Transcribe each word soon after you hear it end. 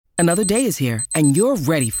Another day is here, and you're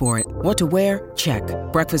ready for it. What to wear? Check.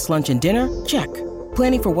 Breakfast, lunch, and dinner? Check.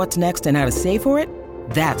 Planning for what's next and how to save for it?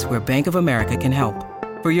 That's where Bank of America can help.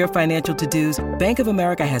 For your financial to-dos, Bank of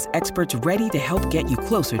America has experts ready to help get you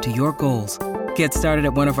closer to your goals. Get started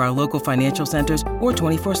at one of our local financial centers or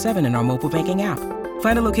 24/7 in our mobile banking app.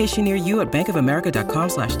 Find a location near you at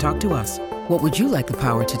bankofamerica.com/talktous. What would you like the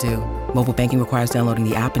power to do? Mobile banking requires downloading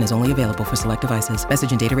the app and is only available for select devices.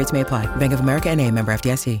 Message and data rates may apply. Bank of America N.A., member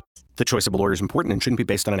FDIC. The choice of a lawyer is important and shouldn't be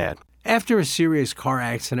based on an ad. After a serious car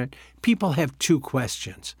accident, people have two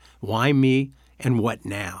questions. Why me and what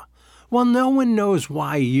now? Well, no one knows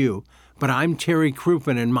why you, but I'm Terry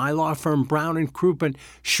Crouppen, and my law firm Brown & Crouppen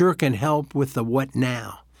sure can help with the what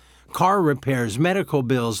now. Car repairs, medical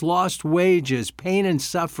bills, lost wages, pain and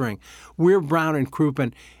suffering. We're Brown &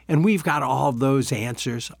 Crouppen, and we've got all those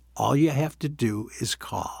answers. All you have to do is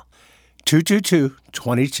call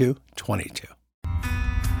 222-2222.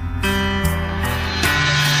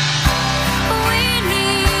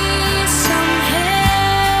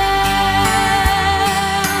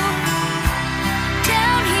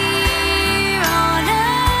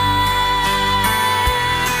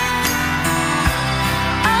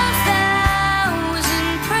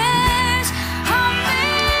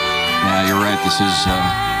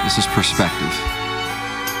 This is perspective.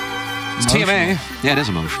 It's TMA. Yeah, it is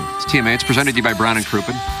emotional. It's TMA. It's presented to you by Brown &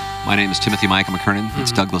 Crouppen. My name is Timothy Micah McKernan.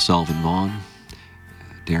 It's Douglas Elvin Vaughn,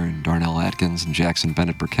 Darren Darnell Atkins, and Jackson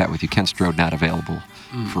Bennett Burkett with you. Ken Strode not available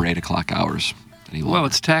for 8 o'clock hours any longer. Well,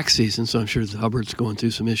 it's tax season, so I'm sure Hubbard's going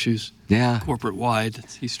through some issues. Yeah. Corporate-wide.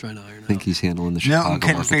 He's trying to iron out. I think he's handling the Chicago Milton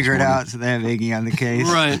couldn't market figure it this morning. out, so they have Iggy on the case.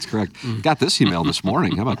 Right. That's correct. Got this email this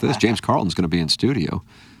morning. How about this? James Carlton's going to be in studio.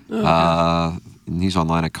 And he's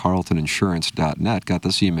online at carltoninsurance.net. Got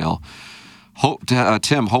this email.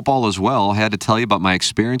 Tim, hope all is well. Had to tell you about my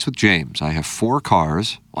experience with James. I have 4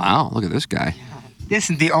 cars. Wow, look at this guy. This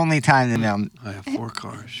is the only time the mail. I have 4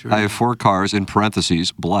 cars, sure. I have 4 cars, in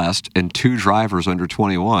parentheses, blessed, and 2 drivers under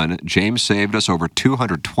 21. James saved us over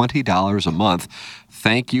 $220 a month.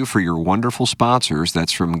 Thank you for your wonderful sponsors.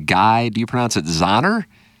 That's from Guy, do you pronounce it Zahner?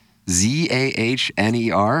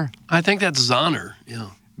 Z-A-H-N-E-R? I think that's Zahner, yeah.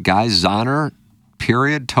 Guy Zahner,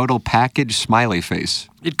 period, total package, smiley face.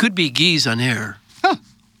 It could be Guy Zahner. Huh.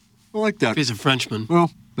 I like that. If he's a Frenchman. Well,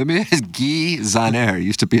 maybe it is Guy Zahner. He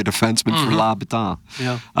used to be a defenseman for L'Habitant.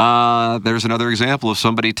 Yeah. There's another example of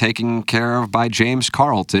somebody taken care of by James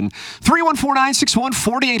Carlton.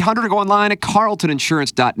 314-961-4800 or go online at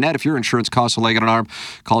carltoninsurance.net. If your insurance costs a leg and an arm,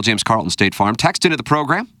 call James Carlton State Farm. Text into the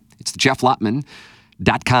program. It's the Jeff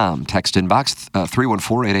Lotman.com. Text inbox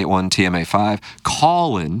 314-881-TMA5.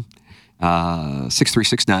 Call in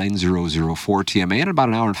 636-9004-TMA. In about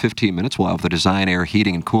an hour and 15 minutes, we'll have the Design, Air,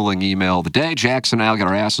 Heating, and Cooling email of the day. Jackson and I will get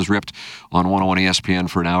our asses ripped on 101 ESPN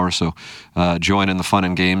for an hour, so join in the fun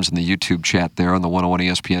and games in the YouTube chat there on the 101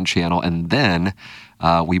 ESPN channel. And then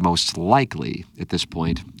we most likely, at this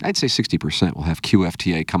point, I'd say 60% will have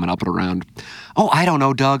QFTA coming up at around, I don't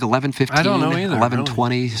know, Doug, 11:15. I don't know either.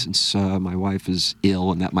 11:20, since my wife is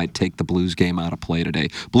ill, and that might take the Blues game out of play today.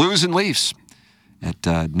 Blues and Leafs at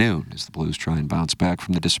noon as the Blues try and bounce back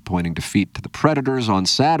from the disappointing defeat to the Predators on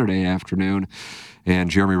Saturday afternoon.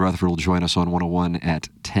 And Jeremy Rutherford will join us on 101 at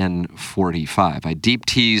 10:45. I deep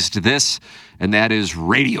teased this, and that is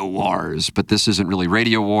Radio Wars. But this isn't really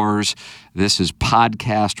Radio Wars. This is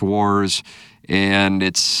Podcast Wars, and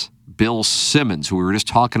it's Bill Simmons, who we were just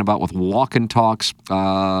talking about with Walk and Talks.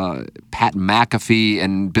 Pat McAfee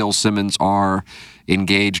and Bill Simmons are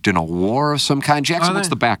engaged in a war of some kind. Jackson, what's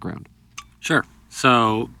the background? Sure.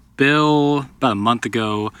 So Bill, about a month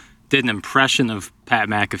ago, did an impression of Pat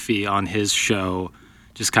McAfee on his show,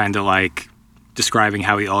 just kind of like describing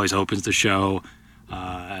how he always opens the show.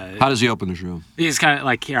 How does he open the show? He's kind of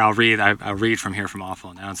like, here, I'll read from here from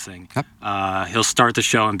Awful Announcing. Yep. He'll start the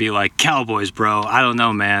show and be like, Cowboys, bro. I don't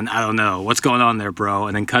know, man. I don't know. What's going on there, bro?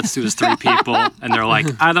 And then cuts to his 3 people, and they're like,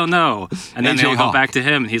 I don't know. And then they'll go back to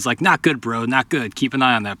him, and he's like, not good, bro. Not good. Keep an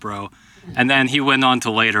eye on that, bro. And then he went on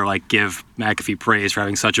to later give McAfee praise for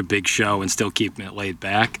having such a big show and still keeping it laid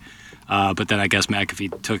back. But then I guess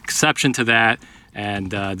McAfee took exception to that.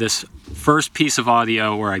 And this first piece of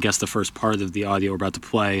audio, or I guess the first part of the audio we're about to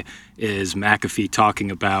play, is McAfee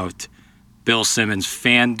talking about Bill Simmons'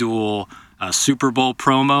 FanDuel Super Bowl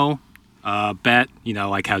promo bet. You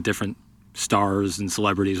know, like how different stars and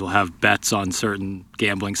celebrities will have bets on certain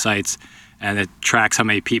gambling sites. And it tracks how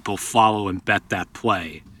many people follow and bet that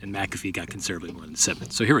play. And McAfee got considerably more than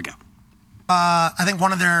Simmons. So here we go. I think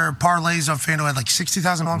one of their parlays of FanDuel had like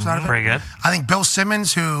 60,000 alongside of it. Pretty good. I think Bill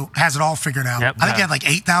Simmons, who has it all figured out. Yep, I think he had like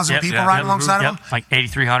 8,000 people riding alongside of him. Like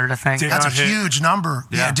 8,300, I think. That's a huge number.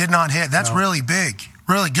 Yeah, did not hit. That's really big.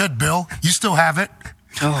 Really good, Bill. You still have it.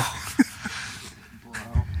 Oh.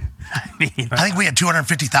 I think we had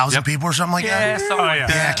 250,000 people or something like that.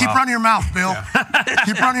 Yeah, keep running your mouth, Bill.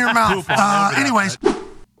 Keep running your mouth. Anyways.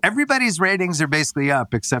 Everybody's ratings are basically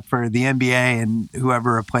up except for the NBA and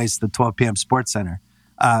whoever replaced the 12 p.m. Sports Center.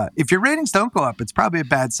 If your ratings don't go up, it's probably a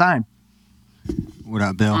bad sign. What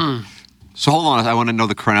up, Bill? So hold on, I want to know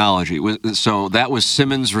the chronology. So that was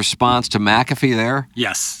Simmons' response to McAfee there?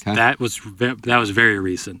 Yes, Okay. that was very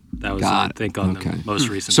recent. That was, I think, on the most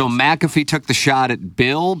recent. So McAfee took the shot at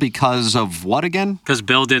Bill because of what again? Because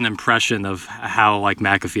Bill did an impression of how like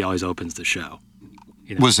McAfee always opens the show.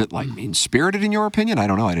 You know? Was it like mean-spirited in your opinion? I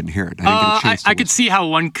don't know. I didn't hear it. I didn't get a chance to I could see how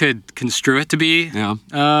one could construe it to be. Yeah.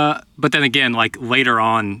 But then again, like later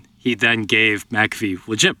on, he then gave McAfee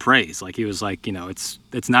legit praise. Like he was like, you know, it's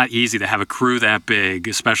not easy to have a crew that big,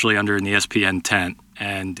 especially under an ESPN tent,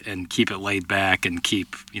 and keep it laid back and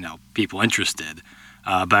keep, you know, people interested.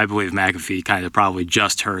 But I believe McAfee kind of probably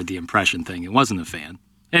just heard the impression thing and wasn't a fan.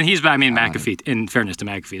 And McAfee, in fairness to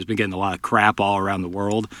McAfee, has been getting a lot of crap all around the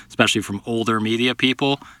world, especially from older media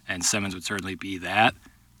people, and Simmons would certainly be that.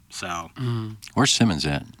 So, Where's Simmons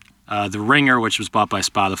at? The Ringer, which was bought by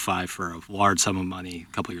Spotify for a large sum of money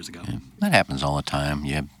a couple years ago. Yeah, that happens all the time.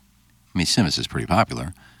 Simmons is pretty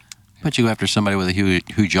popular, but you go after somebody with a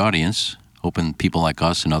huge audience, hoping people like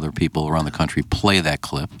us and other people around the country play that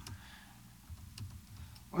clip.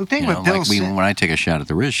 Well, the thing with Bill when I take a shot at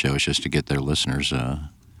the Riz show, it's just to get their listeners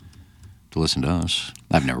to listen to us.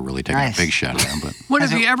 I've never really taken a big shot at them, but when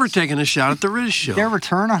have you ever taken a shot at the Riz show? Their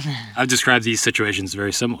return on that? I've described these situations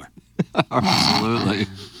very similar. Absolutely.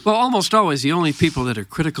 Well, almost always the only people that are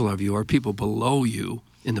critical of you are people below you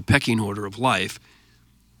in the pecking order of life.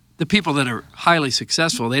 The people that are highly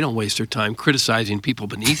successful, they don't waste their time criticizing people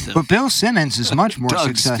beneath them. But Bill Simmons is much more Doug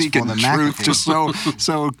successful speaking than truth, McAfee. just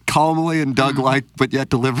so calmly and Doug-like, but yet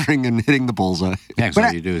delivering and hitting the bullseye. yeah, 'cause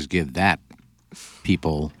all you do is give that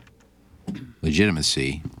people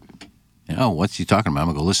legitimacy. What's he talking about? I'm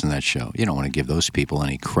going to go listen to that show. You don't want to give those people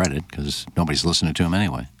any credit because nobody's listening to them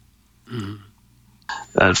anyway.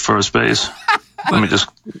 At first base, let me just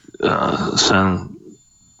send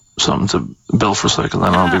something to Bill for a second,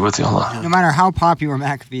 then I'll be with you on that. No matter how popular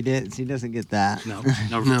McAfee is, he doesn't get that. No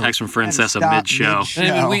text from Francesa mid-show.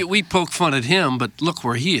 I mean, we poke fun at him, but look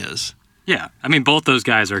where he is. Yeah, I mean, both those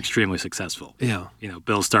guys are extremely successful. Yeah. You know,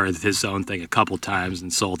 Bill started his own thing a couple times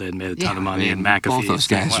and sold it and made a ton of money, and McAfee. Both those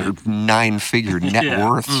guys are 9-figure net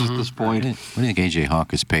worths at this point. What do you think A.J.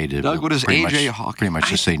 Hawk is paid to? Doug, what is A.J. Hawk? Pretty much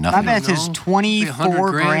just say nothing. I bet it's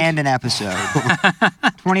 24 grand an episode.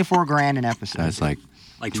 24 grand an episode. That's like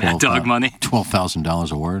Mad Dog money.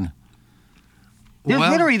 $12,000 a word. There's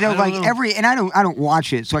literally though, like every, and I don't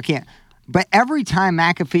watch it, so I can't. But every time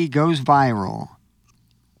McAfee goes viral,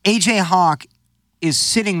 A.J. Hawk is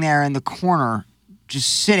sitting there in the corner,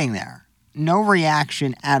 just sitting there, no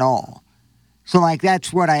reaction at all. So like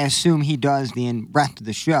that's what I assume he does the rest of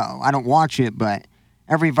the show. I don't watch it, but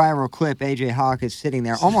every viral clip, A.J. Hawk is sitting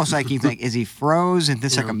there, almost like he's like, is he froze? Is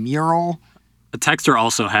this like a mural? A texter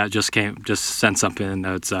also just sent something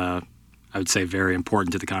that's I would say very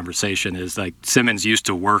important to the conversation. Is like Simmons used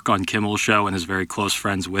to work on Kimmel's show and is very close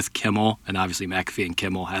friends with Kimmel, and obviously McAfee and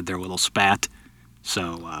Kimmel had their little spat.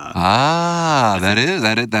 So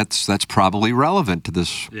that's probably relevant to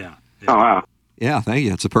this. Yeah. Oh wow. Yeah, thank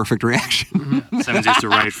you. That's a perfect reaction. Simmons used to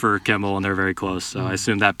write for Kimmel, and they're very close. So I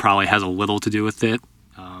assume that probably has a little to do with it.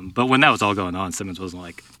 But when that was all going on, Simmons wasn't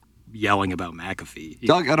like yelling about McAfee.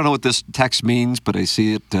 Doug, I don't know what this text means, but I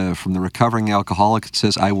see it from the recovering alcoholic. It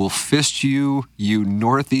says, "I will fist you, you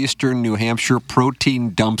northeastern New Hampshire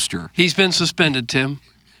protein dumpster." He's been suspended, Tim.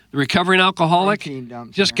 The recovering alcoholic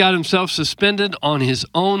just got himself suspended on his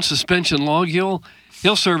own suspension log. He'll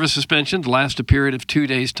serve a suspension to last a period of 2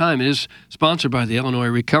 days' time. It is sponsored by the Illinois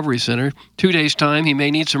Recovery Center. 2 days' time, he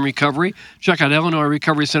may need some recovery. Check out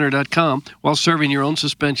IllinoisRecoveryCenter.com while serving your own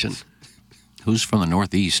suspension. Who's from the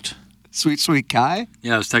Northeast? Sweet Kai?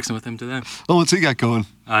 Yeah, I was texting with him today. Oh, what's he got going?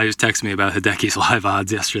 He was texting me about Hideki's live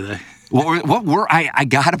odds yesterday. I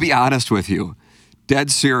got to be honest with you.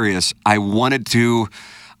 Dead serious.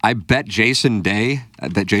 I bet Jason Day,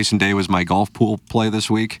 that Jason Day was my golf pool play this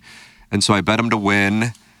week. And so I bet him to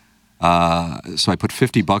win. So I put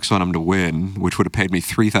 $50 on him to win, which would have paid me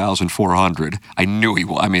 $3,400. I knew he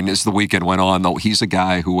would. I mean, as the weekend went on, though, he's a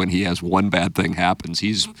guy who, when he has one bad thing happens,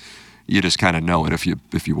 he's you just kind of know it if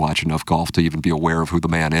you watch enough golf to even be aware of who the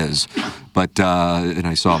man is. But and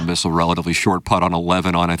I saw him miss a relatively short putt on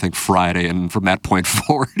 11 on I think Friday, and from that point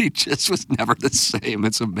forward, he just was never the same.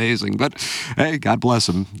 It's amazing. But hey, God bless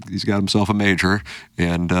him. He's got himself a major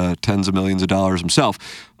and tens of millions of dollars himself.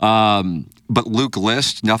 But Luke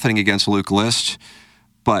List, nothing against Luke List.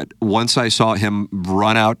 But once I saw him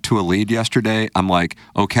run out to a lead yesterday, I'm like,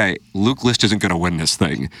 okay, Luke List isn't going to win this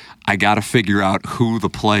thing. I got to figure out who the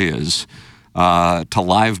play is to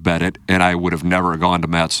live bet it, and I would have never gone to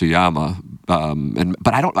Matsuyama.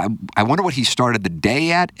 But I wonder what he started the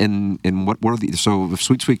day at, and what were the. So if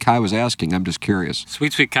Sweet Sweet Kai was asking, I'm just curious.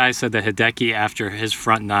 Sweet Sweet Kai said that Hideki after his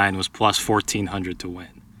front nine was plus 1,400 to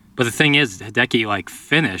win. But the thing is, Hideki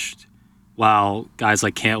finished. While guys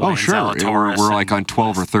like Cantlay and Zalatoris we're like on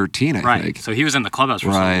 12 or 13, I think. So he was in the clubhouse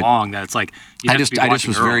for so long that it's like I just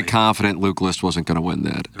was very confident Luke List wasn't going to win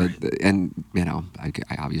that, and I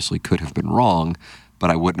obviously could have been wrong, but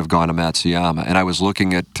I wouldn't have gone to Matsuyama. And I was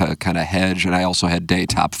looking at kind of hedge, and I also had day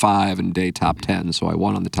top 5 and day top 10, so I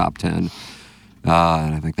won on the top 10, and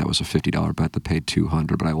I think that was a $50 bet that paid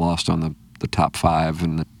 $200, but I lost on the top 5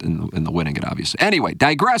 and the winning it, obviously. Anyway,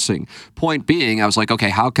 digressing. Point being, I was like, okay,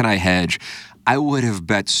 how can I hedge? I would have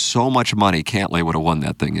bet so much money Cantlay would have won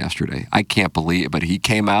that thing yesterday. I can't believe it. But he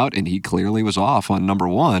came out, and he clearly was off on number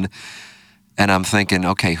 1. And I'm thinking,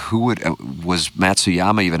 okay, was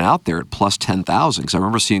Matsuyama even out there at plus 10,000? Because I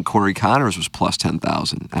remember seeing Corey Connors was plus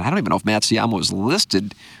 10,000. And I don't even know if Matsuyama was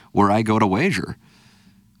listed where I go to wager.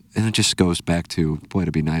 And it just goes back to, boy,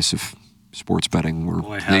 it'd be nice if sports betting were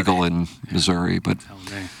legal in Missouri, but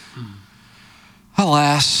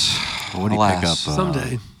alas. What did he pick up?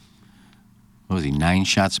 Someday. What was he, 9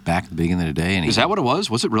 shots back at the beginning of the day? And is that what it was?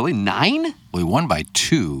 Was it really 9? Well, he won by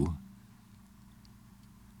 2.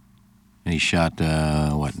 And he shot,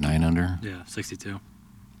 9 under? Yeah, 62.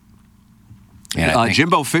 And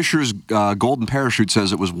Jimbo Fisher's golden parachute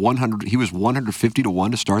says it was 100. He was 150 to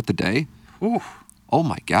 1 to start the day. Ooh. Oh,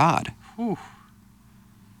 my God. Ooh.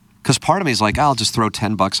 Because part of me is like, I'll just throw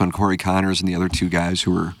 $10 on Corey Connors and the other 2 guys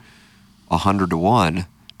who were 100 to 1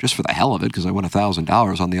 just for the hell of it, because I won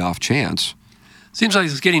 $1,000 on the off chance. Seems like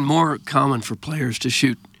it's getting more common for players to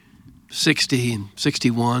shoot 60 and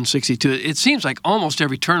 61, 62. It seems like almost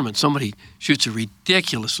every tournament somebody shoots a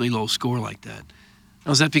ridiculously low score like that.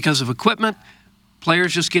 Now, is that because of equipment?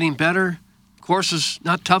 Players just getting better? Courses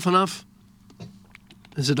not tough enough?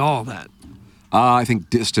 Is it all that? I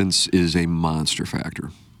think distance is a monster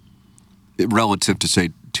factor. Relative to, say,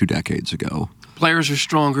 2 decades ago. Players are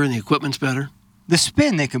stronger and the equipment's better. The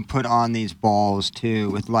spin they can put on these balls, too,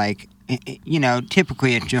 with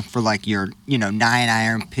typically it's just for your,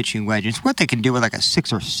 9-iron pitching wedges. What they can do with a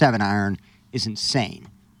 6 or 7 iron is insane.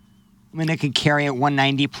 I mean, they can carry it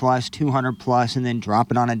 190 plus, 200 plus, and then drop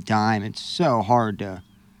it on a dime. It's so hard to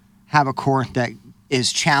have a course that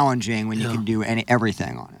is challenging when you can do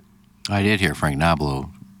everything on it. I did hear Frank Nobilo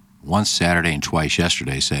once Saturday and twice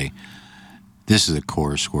yesterday say, this is a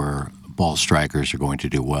course where ball strikers are going to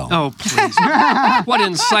do well. Oh, please. What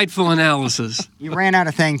insightful analysis. You ran out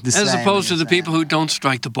of things to say. As opposed to the people who don't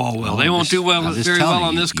strike the ball well. They won't do very well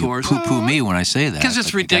on this course. You poo-poo me when I say that. Because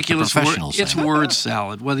it's ridiculous. It's word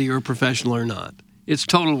salad, whether you're a professional or not. It's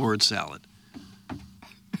total word salad.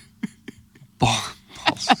 Ball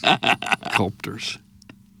sculptors.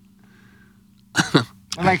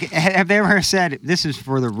 Have they ever said this is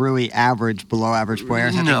for the really average, below average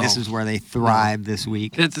players? I think this is where they thrive this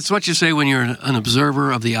week. It's what you say when you're an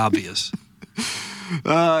observer of the obvious.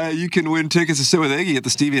 You can win tickets to sit with Iggy at the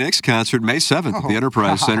Stevie Nicks concert May 7th at the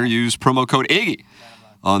Enterprise Center. Use promo code Iggy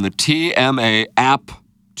on the TMA app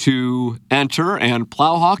to enter. And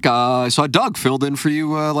Plowhawk, I saw Doug filled in for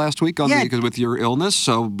you last week with your illness.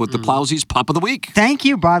 So with the Plowsies Pop of the Week. Thank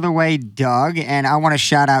you, by the way, Doug. And I want to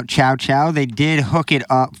shout out Chow Chow. They did hook it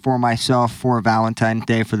up for myself for Valentine's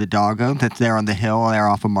Day for the doggo. That's there on the hill. They're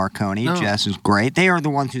off of Marconi. Oh. Jess is great. They are the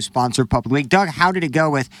ones who sponsor Pop of the Week. Doug, how did it go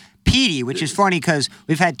with Petey, which is funny because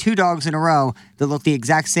we've had 2 dogs in a row that look the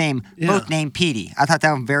exact same, both named Petey. I thought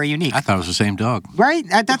that was very unique. I thought it was the same dog. Right?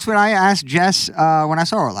 That's what I asked Jess when I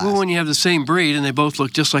saw her last. Well, when you have the same breed and they both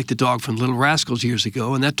look just like the dog from Little Rascals years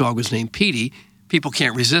ago, and that dog was named Petey, people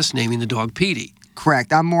can't resist naming the dog Petey.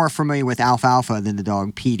 Correct. I'm more familiar with Alfalfa than the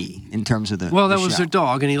dog Petey in terms of the Well, that was their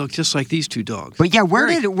dog, and he looked just like these 2 dogs. But yeah, where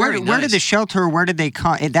did the shelter, where did they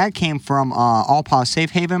come? That came from All Paws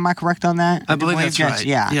Safe Haven, am I correct on that? I believe that's right.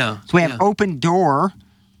 Yeah. So we have Open Door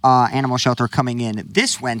Animal Shelter coming in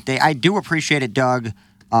this Wednesday. I do appreciate it, Doug,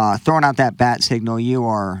 throwing out that bat signal. You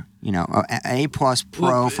are, A+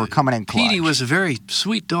 pro for coming in clutch. Petey was a very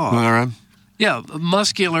sweet dog. All right. Yeah,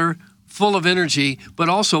 muscular, full of energy, but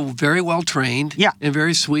also very well trained. Yeah. And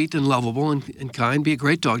very sweet and lovable and kind. Be a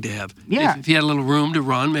great dog to have. Yeah. If you had a little room to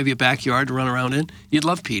run, maybe a backyard to run around in, you'd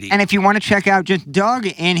love Petey. And if you want to check out just Doug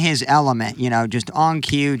in his element, just on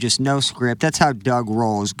cue, just no script. That's how Doug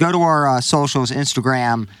rolls. Go to our socials,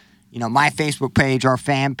 Instagram, my Facebook page, our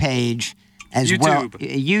fan page as well.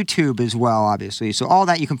 YouTube as well, obviously. So all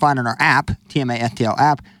that you can find on our app, TMA FTL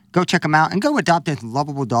app. Go check them out and go adopt a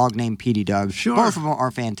lovable dog named Petey Doug. Sure. Both of them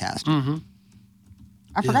are fantastic. Mm-hmm.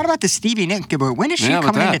 I forgot about the Stevie Nicks giveaway. When is she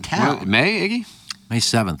coming into town? What, May, Iggy? May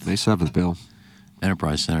 7th. May 7th, Bill.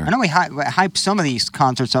 Enterprise Center. I know we hyped some of these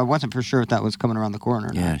concerts, so I wasn't for sure if that was coming around the corner.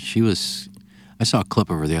 or not. Yeah, she was. I saw a clip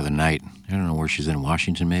of her the other night. I don't know where she's in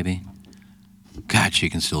Washington, maybe. God, she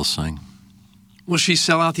can still sing. Will she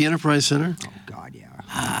sell out the Enterprise Center? Oh, God, yeah.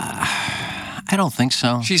 I don't think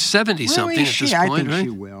so. She's 70-something Really? at this point, I think right? she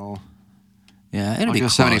will. Yeah, it'll I'll be go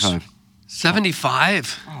close. 75.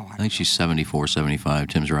 75? I think she's 74, 75.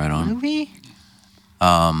 Tim's right on. Really?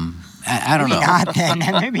 I don't know. Maybe not then.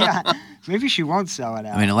 Maybe not. Maybe she won't sell it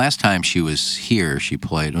out. I mean, the last time she was here, she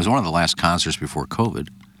played. It was one of the last concerts before COVID.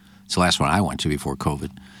 It's the last one I went to before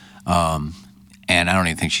COVID. And I don't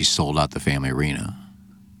even think she sold out the Family Arena.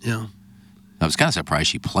 Yeah. I was kind of surprised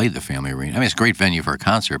she played the Family Arena. I mean, it's a great venue for a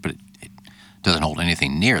concert, but it doesn't hold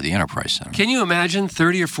anything near the Enterprise Center. Can you imagine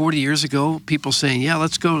 30 or 40 years ago, people saying, yeah,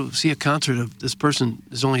 let's go see a concert of this person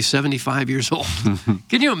is only 75 years old?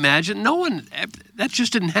 Can you imagine? No one, that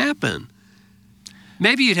just didn't happen.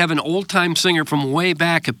 Maybe you'd have an old-time singer from way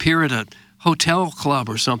back appear at a hotel club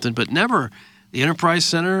or something, but never the Enterprise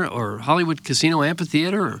Center or Hollywood Casino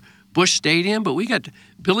Amphitheater or Busch Stadium. But we got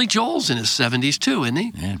Billy Joel's in his 70s too, isn't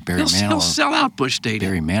he? Yeah, Barry He'll Manilow. sell out Busch Stadium.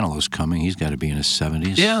 Barry Manilow's coming. He's got to be in his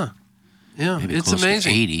 70s. Yeah. Maybe It's close to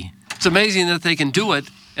amazing. 80. It's amazing that they can do it,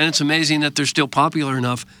 and it's amazing that they're still popular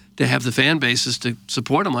enough to have the fan bases to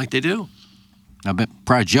support them like they do. I bet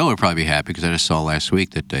probably Joe would probably be happy because I just saw last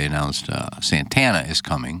week that they announced Santana is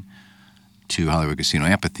coming to Hollywood Casino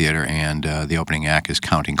Amphitheater, and the opening act is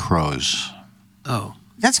Counting Crows. Oh.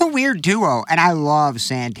 That's a weird duo, and I love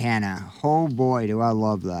Santana. Oh, boy, do I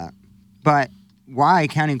love that. But why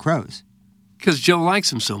Counting Crows? Because Joe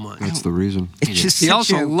likes him so much. That's the reason. It's just He such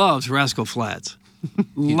also a- loves Rascal Flats.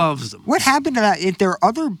 Loves them. What happened to that? If there are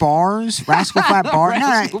other bars, Rascal Flat Bar,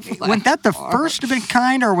 wasn't that the first of its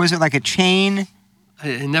kind, or was it like a chain?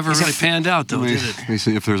 It never really panned out, though, did it? Let me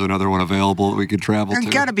see if there's another one available that we could travel There's to.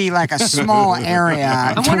 got to be like a small area.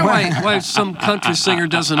 I wonder why some country singer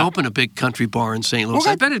doesn't open a big country bar in St. Louis. Well,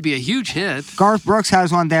 I bet it'd be a huge hit. Garth Brooks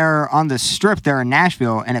has one there on the Strip there in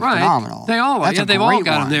Nashville, and it's Right. phenomenal. They all, That's yeah, a they've all great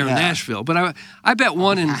got them one, there in yeah. Nashville. But I bet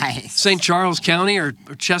one in St. Charles County or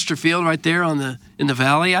Chesterfield right there in the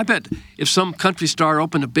valley. I bet if some country star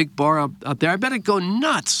opened a big bar out there, I bet it'd go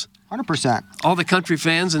nuts. 100%. All the country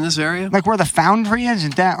fans in this area. Like where the Foundry is,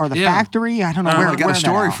 or the Yeah. factory? I don't know where. I got where a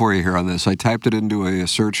story that for you here on this. I typed it into a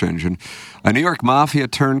search engine. A New York mafia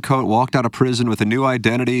turncoat walked out of prison with a new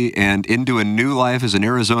identity and into a new life as an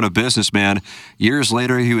Arizona businessman. Years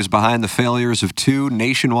later, he was behind the failures of two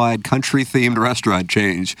nationwide country-themed restaurant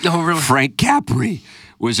chains. Oh, really? Frank Capri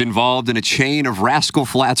was involved in a chain of Rascal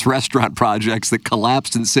Flats restaurant projects that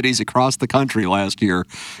collapsed in cities across the country last year.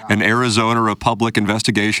 An Arizona Republic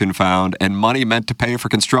investigation found, and money meant to pay for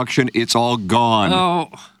construction, it's all gone. Oh,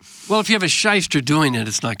 well, if you have a shyster doing it,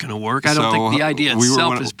 it's not going to work. I don't think the idea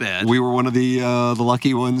itself is bad. We were one of the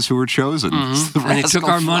lucky ones who were chosen. Mhm. The And they took Rascal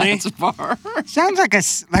our money? Flats bar. Sounds like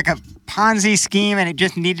a Ponzi scheme, and it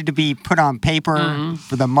just needed to be put on paper Mm-hmm.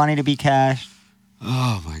 for the money to be cashed.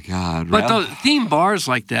 Oh, my God. But the theme bars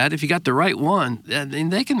like that, if you got the right one,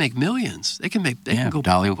 they can make millions. They can go over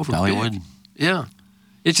Dollywood. big. Yeah.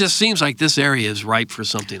 It just seems like this area is ripe for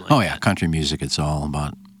something like Oh, that. yeah, country music, it's all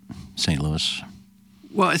about St. Louis.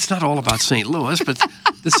 Well, it's not all about St. Louis, but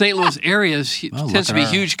the St. Louis area look tends to at be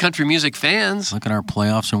our- huge country music fans. Look at our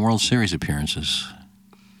playoffs and World Series appearances.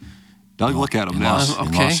 Doug, look at them in now.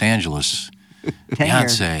 In Los Angeles. 10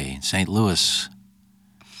 years. Beyonce, St. Louis.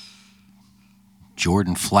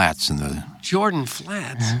 Jordan Flats and the Jordan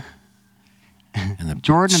Flats. Jordan and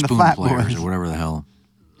the Spoon Flat Players Boys. or whatever the hell.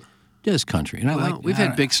 Just country. And I Well, like. we've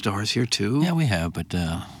had big stars here too. Yeah, we have, but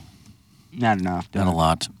Not enough. not a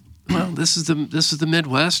lot. Well, this is the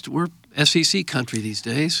Midwest. We're SEC country these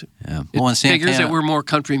days. Yeah. It Well, when figures that Santana, we're more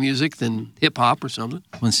country music than hip hop or something.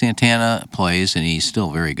 when Santana plays, and he's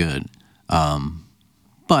still very good,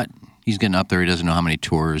 but he's getting up there. He doesn't know how many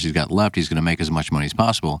tours he's got left. He's going to make as much money as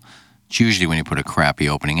possible. It's usually when you put a crappy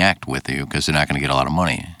opening act with you because they're not going to get a lot of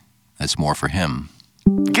money. That's more for him.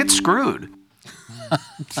 Get screwed.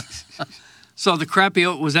 So the crappy,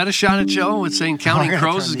 was that a shot at Joe with saying Counting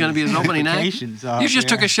Crows is going to be his opening act? You just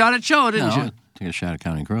took a shot at Joe, didn't you? Took a shot at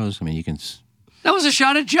Counting Crows. I mean, you can That was a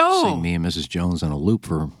shot at Joe. sing Me and Mrs. Jones on a loop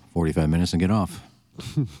for 45 minutes and get off.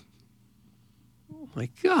 Oh, my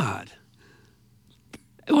God.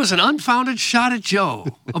 It was an unfounded shot at Joe,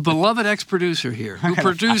 a beloved ex-producer here, who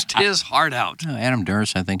produced his heart out. Adam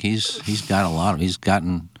Durst, I think he's got a lot of, he's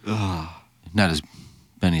gotten, not as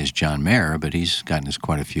many as John Mayer, but he's gotten us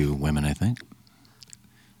quite a few women, I think.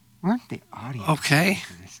 Where's the audio? Okay.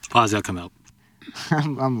 Pause, that'll come out.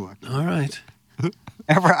 I'm looking. All right.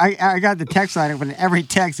 I got the text line, but in every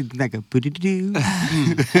text it's like a boo-doo-doo.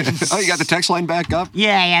 Oh, you got the text line back up?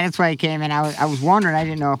 Yeah, that's why I came in. I was wondering. I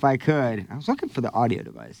didn't know if I could. I was looking for the audio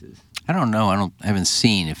devices. I don't know. I haven't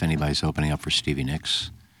seen if anybody's opening up for Stevie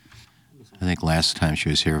Nicks. I think last time she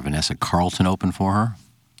was here, Vanessa Carlton opened for her.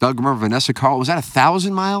 Doug, remember Vanessa Carlton? Was that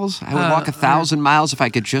 1,000 miles? I would walk 1,000 miles if I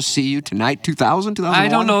could just see you tonight. 2000, 2001? I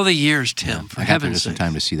don't know the years, Tim, for I got there heaven's just in sake.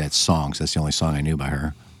 time to see that song, because that's the only song I knew by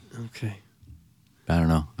her. Okay. I don't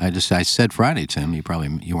know. I said Friday, Tim. You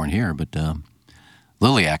weren't here, but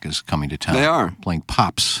Liliac is coming to town. They are. Playing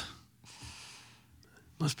Pops.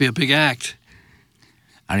 Must be a big act.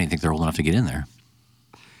 I don't even think they're old enough to get in there.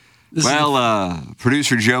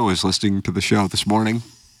 Producer Joe is listening to the show this morning.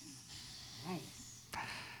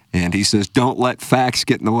 And he says, don't let facts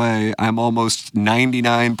get in the way. I'm almost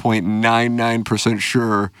 99.99%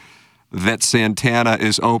 sure that Santana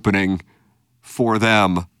is opening for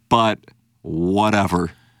them, but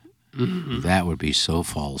whatever. That would be so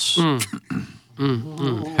false.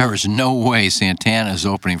 There is no way Santana is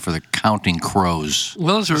opening for the Counting Crows.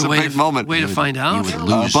 Well, is there It's a a way big moment. to find out? You would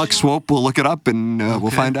lose. Buck Swope will look it up and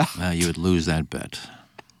we'll find out. You would lose that bet.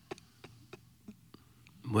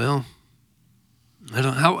 Well, I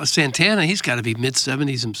don't how Santana, he's got to be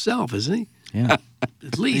mid-70s himself, isn't he? Yeah. At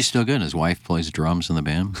He's least. still good. His wife plays drums in the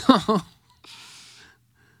band.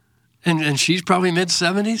 And she's probably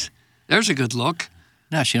mid-70s? There's a good look.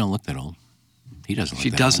 No, she don't look that old. He doesn't look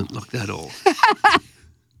She that doesn't old. look that old.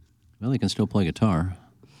 Well, he can still play guitar.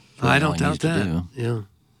 I all don't he needs doubt to that. do. Yeah.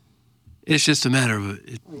 It's just a matter of,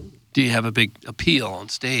 do you have a big appeal on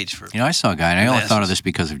stage for? You know, I saw a guy, and I only masses. thought of this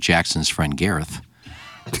because of Jackson's friend Gareth.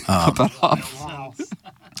 Wow.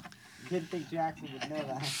 Didn't think Jackson would know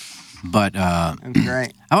that. But That's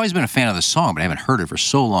great. I've always been a fan of the song, but I haven't heard it for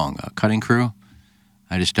so long. Cutting Crew,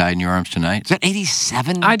 I Just Died in Your Arms Tonight. Is that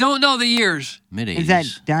 87? I don't know the years. Mid-80s. Is that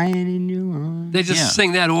Dying in Your Arms? They just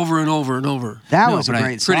sing that over and over and over. That was a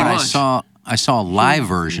great song. Pretty But much. I saw a live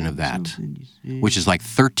version of that, which is like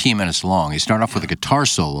 13 minutes long. You start off with a guitar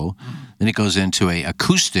solo, then it goes into a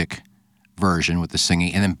acoustic version with the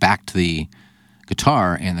singing, and then back to the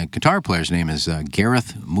guitar. And the guitar player's name is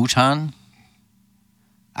Gareth Mouton.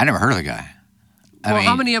 I never heard of the guy. Well,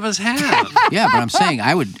 how many of us have? Yeah, but I'm saying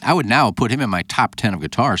I would now put him in my top 10 of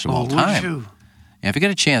guitarists of all would time. you? Yeah, if you get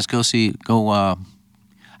a chance, go. I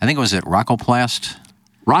think it was at Rockoplast.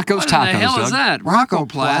 Rocco's Tacos, What the hell is that?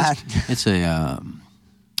 Rockoplast.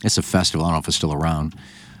 It's a festival. I don't know if it's still around.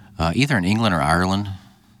 Either in England or Ireland,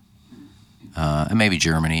 and maybe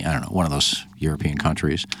Germany. I don't know, one of those European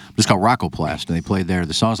countries. But it's called Rockoplast, and they played there.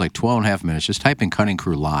 The song's like 12 and a half minutes. Just type in Cutting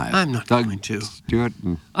Crew live. I'm not going to. Do it.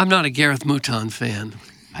 I'm not a Gareth Mouton fan.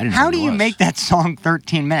 How do you make that song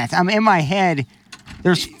 13 minutes? I'm in my head.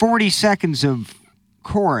 There's 40 seconds of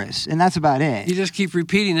chorus, and that's about it. You just keep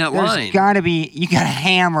repeating that There's line. got to be. You got to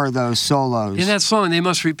hammer those solos. In that song, they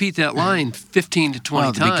must repeat that line 15 to 20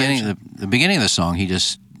 Well, times. the beginning of the song, he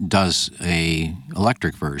just does a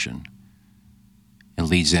electric version and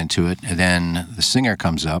leads into it, and then the singer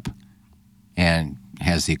comes up and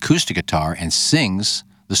has the acoustic guitar and sings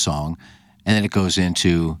the song, and then it goes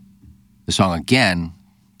into the song again,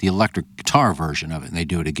 the electric guitar version of it, and they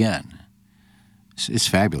do it again. It's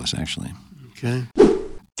fabulous, actually. Okay.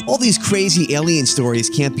 All these crazy alien stories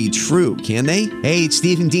can't be true, can they? Hey, it's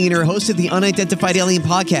Stephen Diener, host of the Unidentified Alien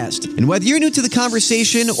Podcast. And whether you're new to the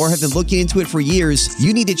conversation or have been looking into it for years,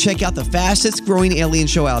 you need to check out the fastest growing alien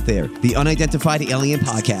show out there, the Unidentified Alien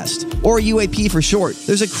Podcast, or UAP for short.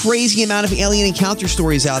 There's a crazy amount of alien encounter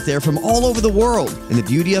stories out there from all over the world. And the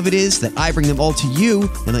beauty of it is that I bring them all to you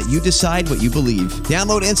and let you decide what you believe.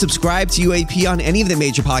 Download and subscribe to UAP on any of the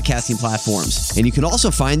major podcasting platforms. And you can also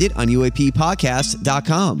find it on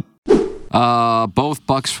UAPpodcast.com. Both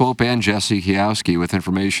Buck Swope and Jesse Kiowski with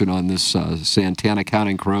information on this Santana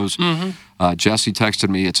Counting Crows. Jesse texted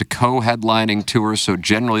me, it's a co-headlining tour, so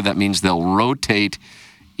generally that means they'll rotate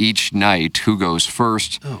each night who goes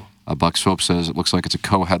first. Buck Swope says it looks like it's a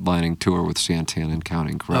co-headlining tour with Santana and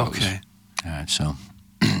Counting Crows. Okay. All right, so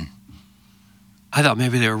I thought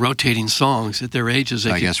maybe they were rotating songs at their ages.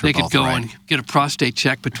 They could go and get a prostate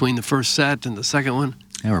check between the first set and the second one.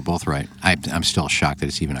 They were both right. I'm still shocked that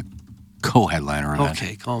it's even a co-headliner on that.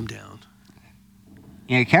 Okay, calm down.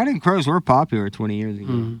 Yeah, Counting Crows were popular 20 years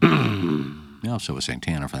ago. Yeah, so was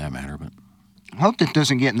Santana for that matter. But I hope that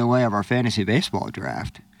doesn't get in the way of our fantasy baseball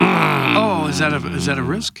draft. Oh, is that a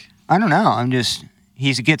risk? I don't know.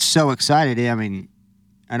 He gets so excited. I mean,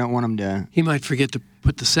 I don't want him to. He might forget to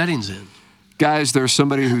put the settings in. Guys, there's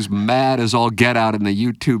somebody who's mad as all get out in the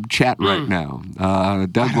YouTube chat right now.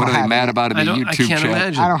 Doug, what are they mad about in the YouTube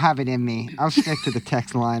chat? I don't have it in me. I'll stick to the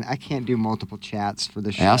text line. I can't do multiple chats for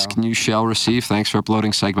the show. Ask and you shall receive. Thanks for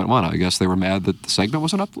uploading segment 1. I guess they were mad that the segment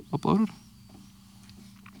wasn't uploaded.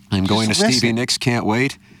 I'm going to Stevie Nicks, can't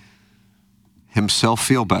wait. Himself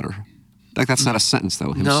feel better. Like that's not a sentence,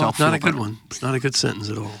 though. Himself no, not a good one. It's not a good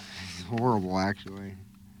sentence at all. It's horrible, actually.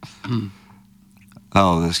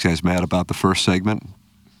 Oh, this guy's mad about the first segment.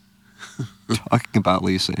 Talking about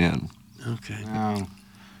Lisa Ann. Okay. No.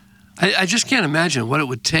 I just can't imagine what it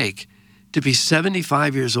would take to be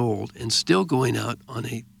 75 years old and still going out on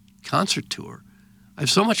a concert tour. I have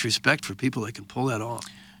so much respect for people that can pull that off.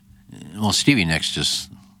 Well, Stevie Nicks just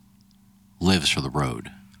lives for the road.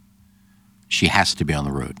 She has to be on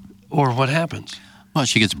the road. Or what happens? Well,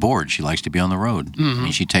 she gets bored. She likes to be on the road. Mm-hmm. I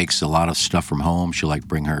mean, she takes a lot of stuff from home. She'll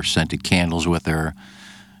bring her scented candles with her.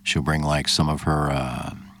 She'll bring some of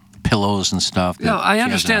her pillows and stuff. No, I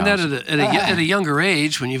understand that at a younger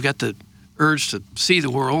age when you've got the urge to see the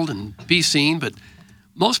world and be seen. But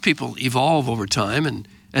most people evolve over time, and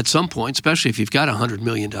at some point, especially if you've got $100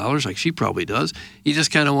 million like she probably does, you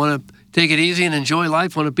just kind of want to take it easy and enjoy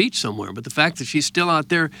life on a beach somewhere. But the fact that she's still out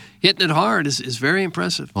there hitting it hard is very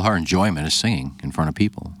impressive. Well, her enjoyment is singing in front of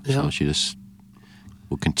people. Yeah. So she just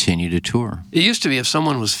will continue to tour. It used to be if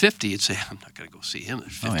someone was 50, you'd say, I'm not going to go see him. They're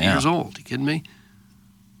 50 years old. You kidding me?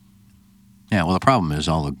 Yeah, well, the problem is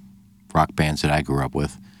all the rock bands that I grew up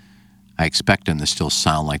with, I expect them to still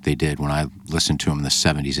sound like they did when I listened to them in the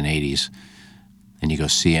 70s and 80s. And you go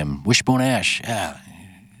see them, Wishbone Ash,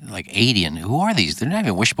 like 80, and who are these? They're not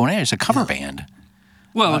even Wishbone Ash. It's a cover band.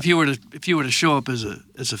 Well, if you were to show up as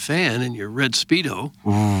a fan in your red Speedo,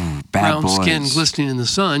 brown skin glistening in the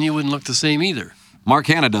sun, you wouldn't look the same either. Mark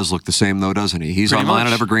Hanna does look the same, though, doesn't he? He's online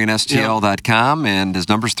at evergreenstl.com, and his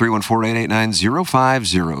number's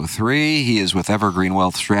 314-889-0503. He is with Evergreen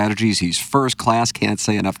Wealth Strategies. He's first class. Can't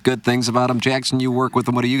say enough good things about him. Jackson, you work with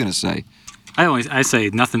him. What are you going to say? I say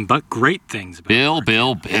nothing but great things about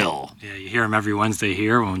Bill. Yeah, you hear him every Wednesday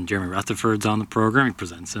here when Jeremy Rutherford's on the program. He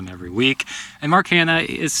presents him every week. And Mark Hanna,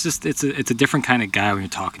 it's a different kind of guy when you're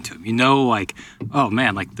talking to him. You know, like, oh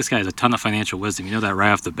man, like this guy has a ton of financial wisdom. You know that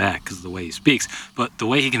right off the bat because of the way he speaks. But the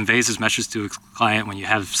way he conveys his message to his client when you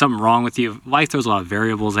have something wrong with you, life throws a lot of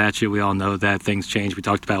variables at you. We all know that things change. We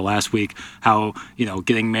talked about last week how,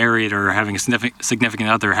 getting married or having a significant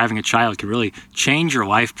other, having a child can really change your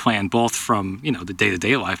life plan, both from the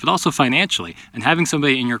day-to-day life, but also financially. And having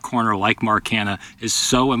somebody in your corner like Mark Hanna is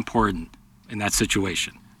so important in that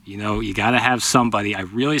situation. You got to have somebody. I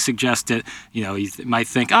really suggest it. You might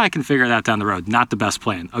think, I can figure it out down the road. Not the best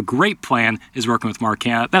plan. A great plan is working with Mark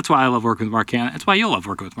Hanna. That's why I love working with Mark Hanna. That's why you'll love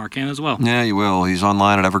working with Mark Hanna as well. Yeah, you will. He's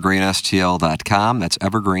online at evergreenstl.com. That's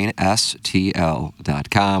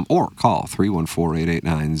evergreenstl.com. Or call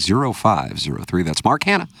 314-889-0503. That's Mark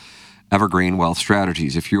Hanna. Evergreen Wealth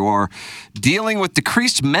Strategies. If you are dealing with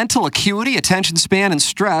decreased mental acuity, attention span, and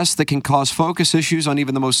stress that can cause focus issues on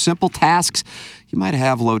even the most simple tasks, you might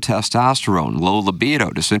have low testosterone, low libido,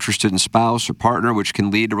 disinterested in spouse or partner, which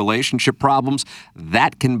can lead to relationship problems.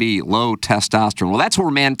 That can be low testosterone. Well, that's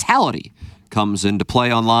where Mentality comes into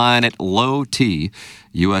play online at lowtusa.com.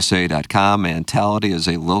 Mentality is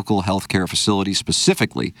a local healthcare facility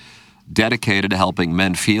specifically dedicated to helping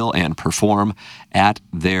men feel and perform at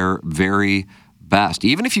their very best.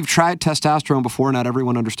 Even if you've tried testosterone before, not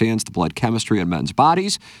everyone understands the blood chemistry in men's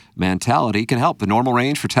bodies. Mentality can help. The normal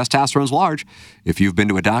range for testosterone is large. If you've been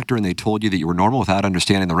to a doctor and they told you that you were normal without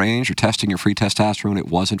understanding the range or testing your free testosterone, it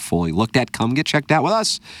wasn't fully looked at. Come get checked out with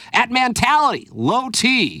us at Mentality,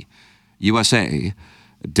 lowtusa.com.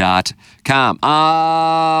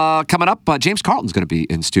 Coming up, James Carlton's going to be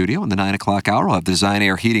in studio in the 9 o'clock hour. We'll have the Design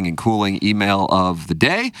Air Heating and Cooling email of the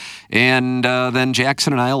day. And then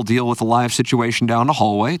Jackson and I will deal with a live situation down the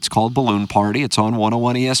hallway. It's called Balloon Party. It's on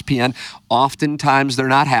 101 ESPN. Oftentimes they're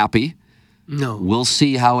not happy. No. We'll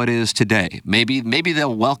see how it is today. Maybe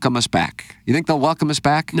they'll welcome us back. You think they'll welcome us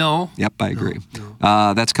back? No. Yep, I agree.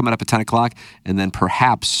 No. That's coming up at 10 o'clock. And then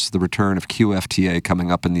perhaps the return of QFTA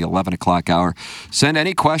coming up in the 11 o'clock hour. Send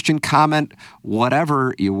any question, comment,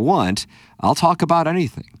 whatever you want I'll talk about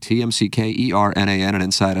anything. TMCKERNAN at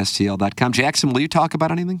InsideSTL.com. Jackson, will you talk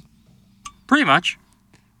about anything? Pretty much.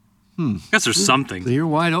 I guess there's something. You're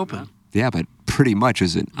wide open. Yeah, but pretty much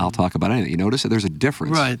isn't I'll talk about anything. You notice that there's a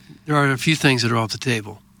difference. Right. There are a few things that are off the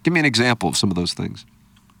table. Give me an example of some of those things.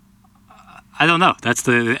 I don't know.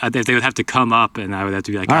 They would have to come up, and I would have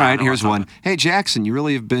to be like, all right, here's one. Hey, Jackson, you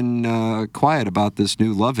really have been quiet about this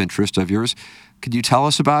new love interest of yours. Could you tell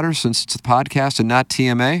us about her since it's a podcast and not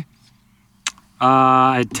TMA?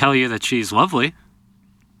 I'd tell you that she's lovely.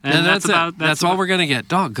 And that's all we're going to get.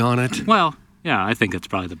 Doggone it. Well, yeah, I think it's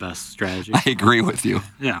probably the best strategy. I agree with you.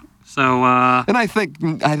 Yeah. So, and I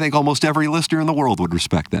think almost every listener in the world would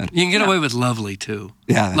respect that. You can get away with lovely, too.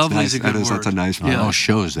 Yeah, that's Lovely's nice. a good word. That's a nice one. Yeah. Most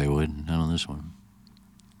shows they would, not on this one.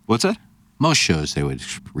 What's that? Most shows they would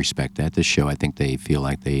respect that. This show, I think they feel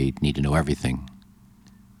like they need to know everything.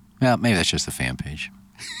 Well, maybe that's just the fan page.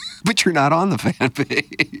 But you're not on the fan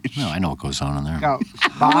page. No, I know what goes on in there. How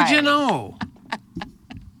would you know?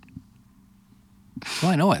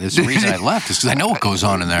 Well, I know it. That's the reason I left, is because I know what goes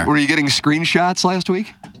on in there. Were you getting screenshots last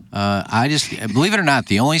week? I just, believe it or not,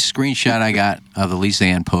 the only screenshot I got of the Lisa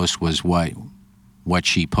Ann post was what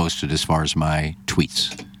she posted as far as my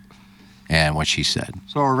tweets and what she said.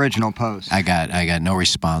 So original post. I got no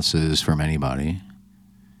responses from anybody,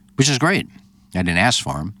 which is great. I didn't ask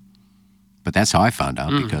for them, but that's how I found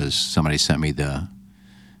out because somebody sent me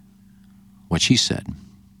what she said.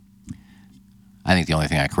 I think the only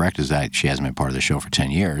thing I correct is that she hasn't been part of the show for 10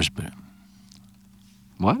 years, but...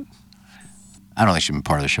 What? I don't think she's been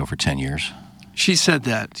part of the show for 10 years. She said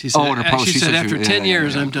that. She said, in her post, she said after 10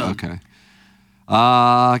 years, I'm done. Okay.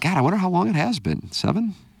 God, I wonder how long it has been.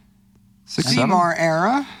 7? 6, 7? Seymour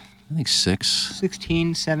era. I think 6.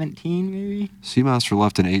 16, 17, maybe. Sea Monster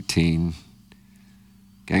left in 18.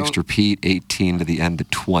 Gangster Pete, 18 to the end of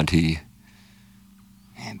 20.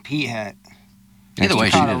 And Pete had... Either way,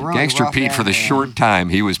 Gangster Pete, for the short time,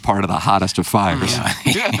 he was part of the hottest of fires.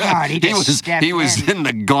 God, he was in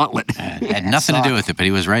the gauntlet. Had nothing to do with it, but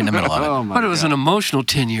he was right in the middle of it. But it was an emotional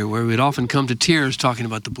 10 year where we'd often come to tears talking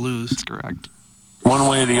about the blues. That's correct. One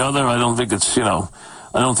way or the other, I don't think it's, I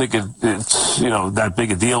don't think it's, that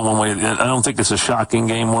big a deal one way. I don't think it's a shocking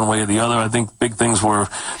game one way or the other. I think pretty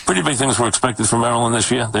big things were expected from Maryland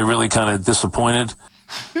this year. They really kind of disappointed.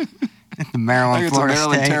 The Maryland, Florida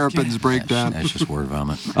Maryland State. Terrapins breakdown. That's just word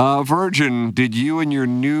vomit. Virgin, did you and your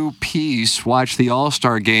new piece watch the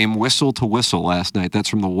All-Star game whistle to whistle last night? That's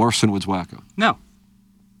from the Warson Woods Wacko. No.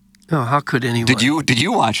 Oh, how could anyone? Did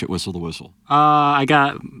you watch it whistle to whistle? I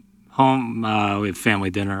got home. We had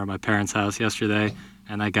family dinner at my parents' house yesterday,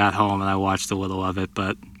 and I got home and I watched a little of it,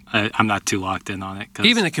 but I'm not too locked in on it.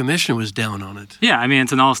 Even the commissioner was down on it. Yeah, I mean,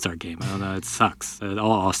 it's an All-Star game. I don't know. It sucks. All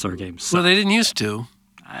All-Star games suck. Well, they didn't used to.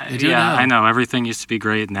 Yeah, I know. Everything used to be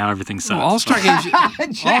great. Now everything sucks. Well, All-Star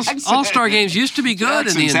games used to be good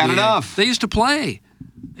in the NBA. Had enough. They used to play.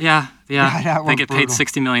 Yeah. God, they get paid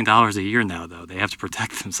 $60 million a year now, though. They have to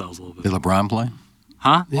protect themselves a little bit. Did LeBron play?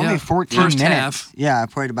 Huh? Yeah. Only 14 First minutes. half. Yeah, I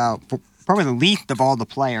played about probably the least of all the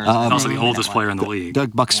players. Also the oldest player in the league.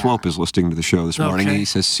 Doug Buck Swope is listening to the show this morning. Okay. He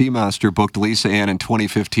says Sea Monster booked Lisa Ann in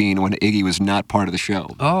 2015 when Iggy was not part of the show.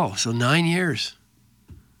 Oh, so 9 years.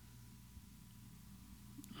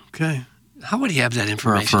 Okay. How would he have that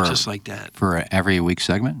information just like that? For every week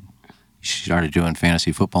segment? She started doing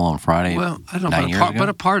fantasy football on Friday. Well, I don't know, but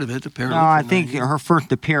a part of it, apparently. No, I think her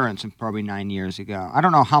first appearance was probably 9 years ago. I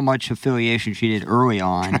don't know how much affiliation she did early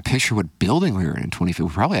on. I'm trying to picture what building we were in 2015.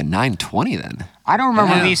 We're probably at 920 then. I don't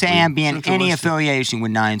remember Lisa Ann being any affiliation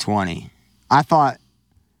with 920. I thought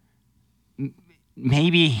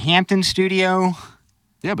maybe Hampton Studio.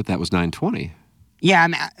 Yeah, but that was 920. Yeah,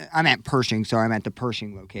 I'm at Pershing. Sorry, I'm at the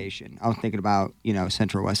Pershing location. I was thinking about,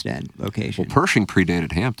 Central West End location. Well, Pershing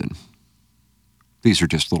predated Hampton. These are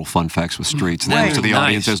just little fun facts with streets. The rest of the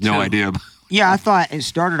audience has no idea. Yeah, I thought it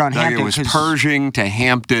started on Hampton. It was Pershing to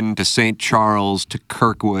Hampton to St. Charles to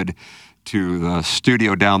Kirkwood to the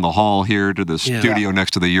studio down the hall here to the studio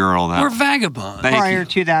next to the urinal. We're vagabonds. Prior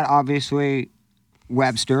to that, obviously,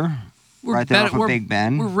 Webster, right there off of Big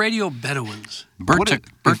Ben. We're radio Bedouins. Bert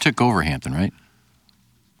took over Hampton, right?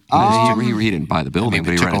 He didn't buy the building,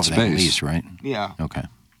 but he rented space. Lease, right? Yeah. Okay.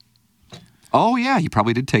 Oh, yeah, he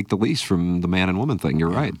probably did take the lease from the man and woman thing. You're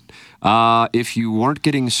right. If you weren't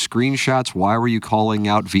getting screenshots, why were you calling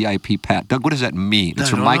out VIP Pat? Doug, what does that mean? It's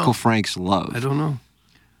from Michael Frank's Love. I don't know.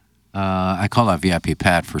 I called out VIP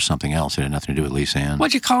Pat for something else. It had nothing to do with Lisa Ann.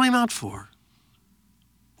 What'd you call him out for?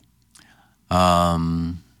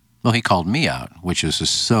 Well, he called me out, which is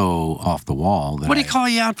just so off the wall. What did he call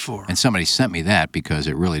you out for? And somebody sent me that because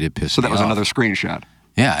it really did piss me off. So that was another screenshot.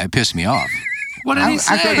 Yeah, it pissed me off. What did he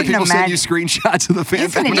say? People send you screenshots of the fan page.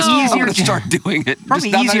 Isn't it I'm easier going to start doing it. Probably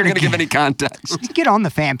I'm not easier going to to give any context. Just get on the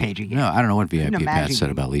fan page again. No, I don't know what VIP Pat imagine said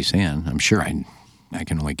about Lisa Ann. I'm sure I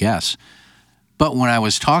can only guess. But when I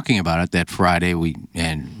was talking about it that Friday, was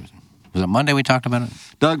it Monday we talked about it?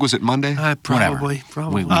 Doug, was it Monday? Probably.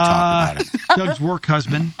 We talked about it. Doug's work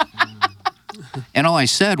husband. And all I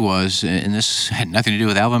said was, and this had nothing to do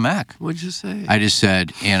with Alvin Mack. What'd you say? I just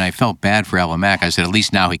said, and I felt bad for Alvin Mack. I said, at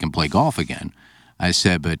least now he can play golf again. I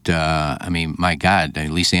said, but, I mean, my God,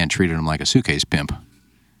 Lisa Ann treated him like a suitcase pimp.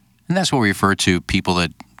 And that's what we refer to people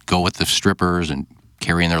that go with the strippers and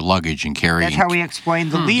carrying their luggage and carrying. That's how we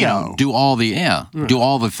explained the Leo. Do all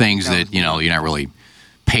the things that, you're not really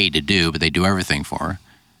paid to do, but they do everything for her.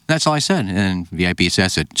 That's all I said. And VIP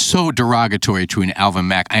says it so derogatory to an Alvin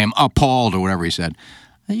Mack. I am appalled, or whatever he said.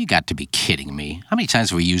 You got to be kidding me. How many times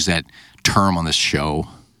have we used that term on this show?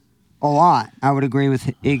 A lot. I would agree with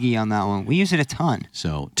Iggy on that one. We use it a ton.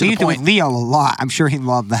 So we used it with Leo a lot. I'm sure he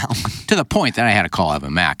loved that one. To the point that I had to call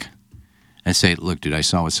Alvin Mack and say, look, dude, I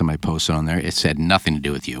saw what somebody posted on there. It said nothing to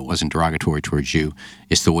do with you. It wasn't derogatory towards you.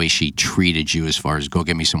 It's the way she treated you as far as go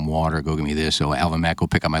get me some water, go get me this. So Alvin Mack, go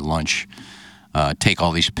pick up my lunch. Take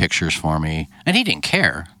all these pictures for me. And he didn't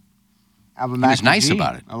care. Alvin He Mack was nice G.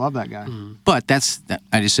 about it. I love that guy. But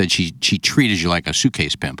I just said she treated you like a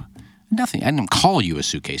suitcase pimp. Nothing. I didn't call you a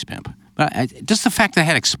suitcase pimp. But just the fact that I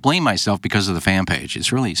had to explain myself because of the fan page,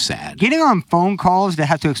 it's really sad. Getting on phone calls to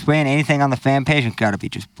have to explain anything on the fan page has got to be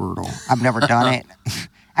just brutal. I've never done it.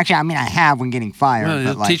 Actually, I mean, I have when getting fired. Well,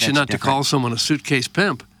 but it'll teach you not to call someone a suitcase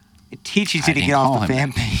pimp. It teaches you to get off the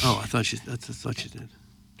fan page. Oh, I thought you did.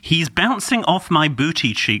 He's bouncing off my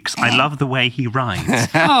booty cheeks. I love the way he rides.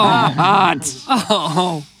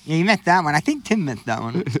 Oh. Yeah, you meant that one. I think Tim meant that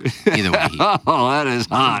one. Either way. That is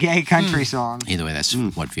hot. Gay country song. Either way, that's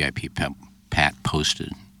what VIP Pat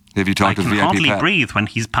posted. Have you talked to VIP Pat? I can hardly Pat? breathe when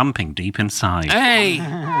he's pumping deep inside. Hey!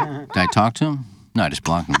 Did I talk to him? No, I just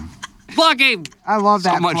blocked him. Block him! I love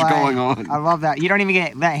that So much play. going on. I love that. You don't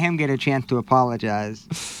even let him get a chance to apologize.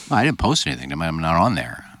 Well, I didn't post anything to him. I'm not on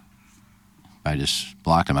there. I just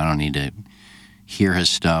blocked him. I don't need to hear his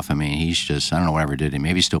stuff. I mean, he's just, I don't know whatever did.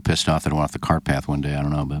 Maybe he's still pissed off that I went off the cart path one day. I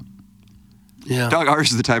don't know, but. Yeah. Doug,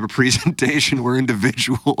 ours is the type of presentation where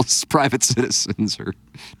individuals, private citizens, are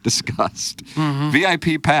discussed.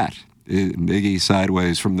 VIP Pat, Iggy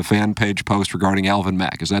Sideways from the fan page post regarding Alvin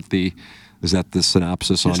Mack. Is that the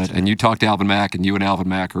synopsis on it? And you talked to Alvin Mack, and you and Alvin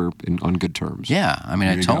Mack are on good terms. Yeah. I mean,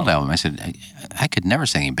 I told Alvin, I said, I could never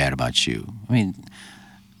say anything bad about you. I mean,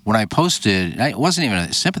 when I posted, it wasn't even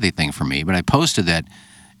a sympathy thing for me, but I posted that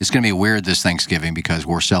it's going to be weird this Thanksgiving because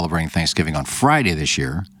we're celebrating Thanksgiving on Friday this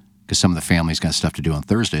year because some of the family's got stuff to do on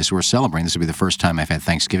Thursday. So we're celebrating. This will be the first time I've had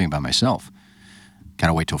Thanksgiving by myself. Got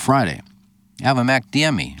to wait till Friday. Alvin Mack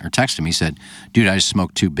DM'd me or texted me. He said, dude, I just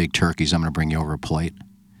smoked 2 big turkeys. I'm going to bring you over a plate.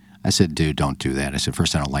 I said, dude, don't do that. I said,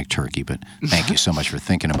 first, I don't like turkey, but thank you so much for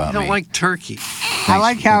thinking about me. I don't like turkey. I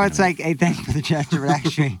like how it's like, hey, thanks for the gesture, but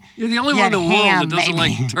actually. You're the only one in the world that doesn't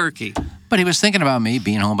like turkey. But he was thinking about me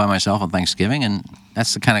being home by myself on Thanksgiving, and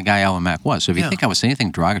that's the kind of guy Alvin Mack was. So if you think I was saying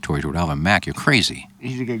anything derogatory toward Alvin Mack, you're crazy.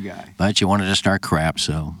 He's a good guy. But you wanted to start crap,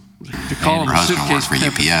 so. Call him her a husband worked suitcase for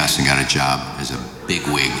pimp. UPS and got a job as a big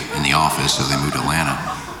wig in the office, so they moved to Atlanta.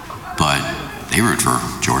 But they root for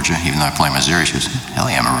Georgia, even though I play Missouri. She goes, hell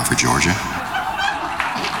yeah, I'm a root for Georgia.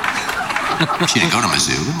 She didn't go to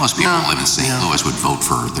Mizzou. Most people who live in St. Louis would vote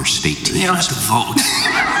for their state team. You don't have to vote.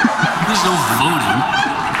 There's no voting.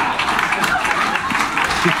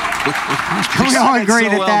 We all agree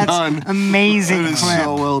so that well that's amazing That is clip.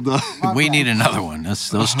 so well done. We need another one. Those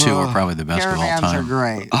 2 are probably the best of all Caravans time. are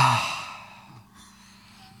great.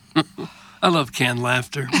 I love canned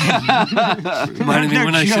laughter. Reminding me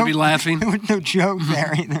when I should be laughing. There was no joke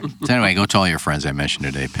there either. So anyway, go tell all your friends I mentioned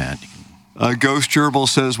today, Pat. Ghost Gerbil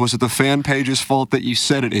says, was it the fan page's fault that you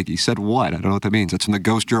said it, Iggy? Said what? I don't know what that means. That's from the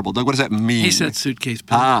Ghost Gerbil. Doug, what does that mean? He said suitcase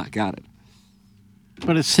pimp. Ah, got it.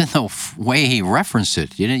 But it's in the way he referenced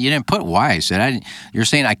it. You didn't put why. I said, you're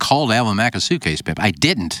saying I called Alvin Mack a suitcase pimp. I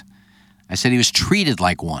didn't. I said he was treated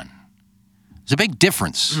like one. There's a big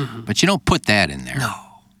difference, but you don't put that in there. No.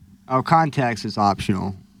 Oh, context is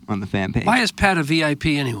optional on the fan page. Why is Pat a VIP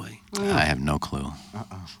anyway? I have no clue.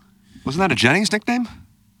 Wasn't that a Jennings nickname?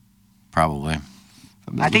 Probably.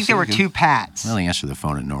 I think there were 2 Pats. Well, he answered the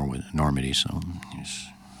phone at Normandy, so.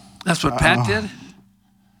 That's what Pat did?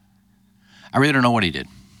 I really don't know what he did.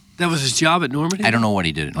 That was his job at Normandy? I don't know what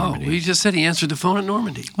he did at Normandy. Oh, well, you just said he answered the phone at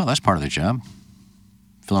Normandy. Well, that's part of the job.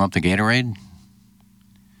 Filling up the Gatorade.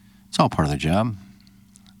 It's all part of the job.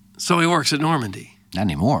 So he works at Normandy? Not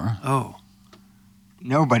anymore. Oh.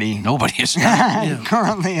 Nobody is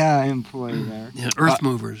currently employed there. Yeah, earth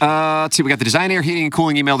movers. Let's see. We got the Design, Air, Heating, and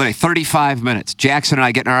Cooling email today. 35 minutes. Jackson and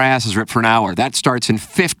I getting our asses ripped for an hour. That starts in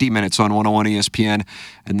 50 minutes on 101 ESPN,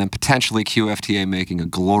 and then potentially QFTA making a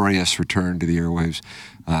glorious return to the airwaves.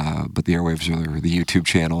 But the airwaves are the YouTube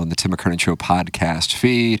channel and the Tim McKernan Show podcast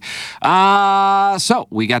feed. So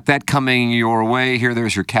we got that coming your way here.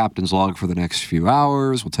 There's your captain's log for the next few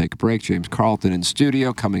hours. We'll take a break. James Carlton in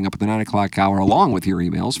studio coming up at the 9 o'clock hour, along with your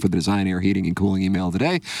emails for the Design, Air, Heating, and Cooling email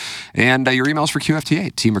today. And your emails for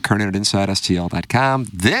QFTA, Tim McKernan at InsideSTL.com.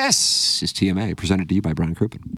 This is TMA, presented to you by Brian Crouppen.